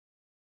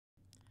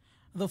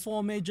The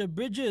four major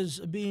bridges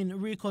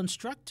being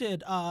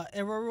reconstructed are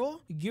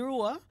Eroro,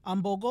 Girua,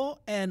 Ambogo,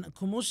 and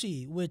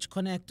Kumusi, which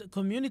connect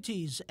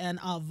communities and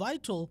are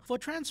vital for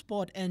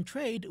transport and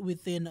trade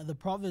within the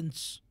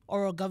province.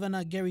 Oro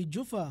Governor Gary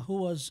Juffa, who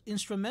was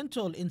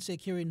instrumental in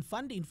securing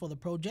funding for the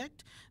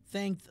project,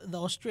 thanked the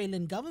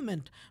Australian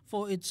government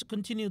for its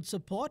continued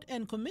support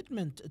and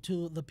commitment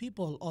to the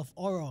people of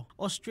Oro.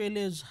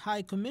 Australia's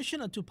High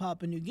Commissioner to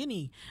Papua New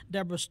Guinea,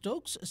 Deborah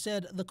Stokes,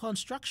 said the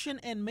construction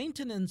and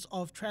maintenance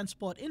of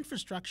transport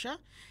infrastructure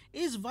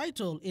is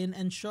vital in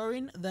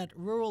ensuring that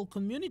rural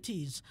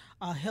communities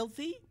are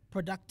healthy,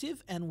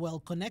 productive, and well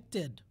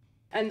connected.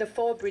 And the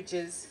four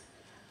bridges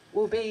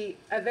will be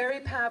a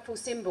very powerful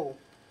symbol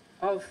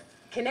of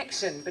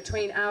connection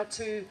between our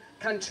two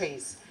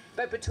countries,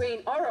 but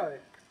between Oro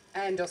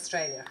and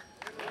Australia.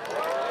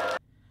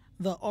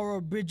 The Oro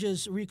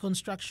Bridges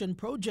Reconstruction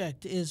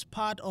Project is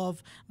part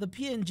of the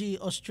PNG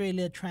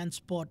Australia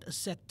Transport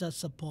Sector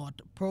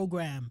Support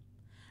Program.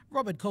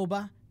 Robert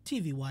Koba,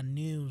 TV1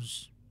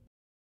 News.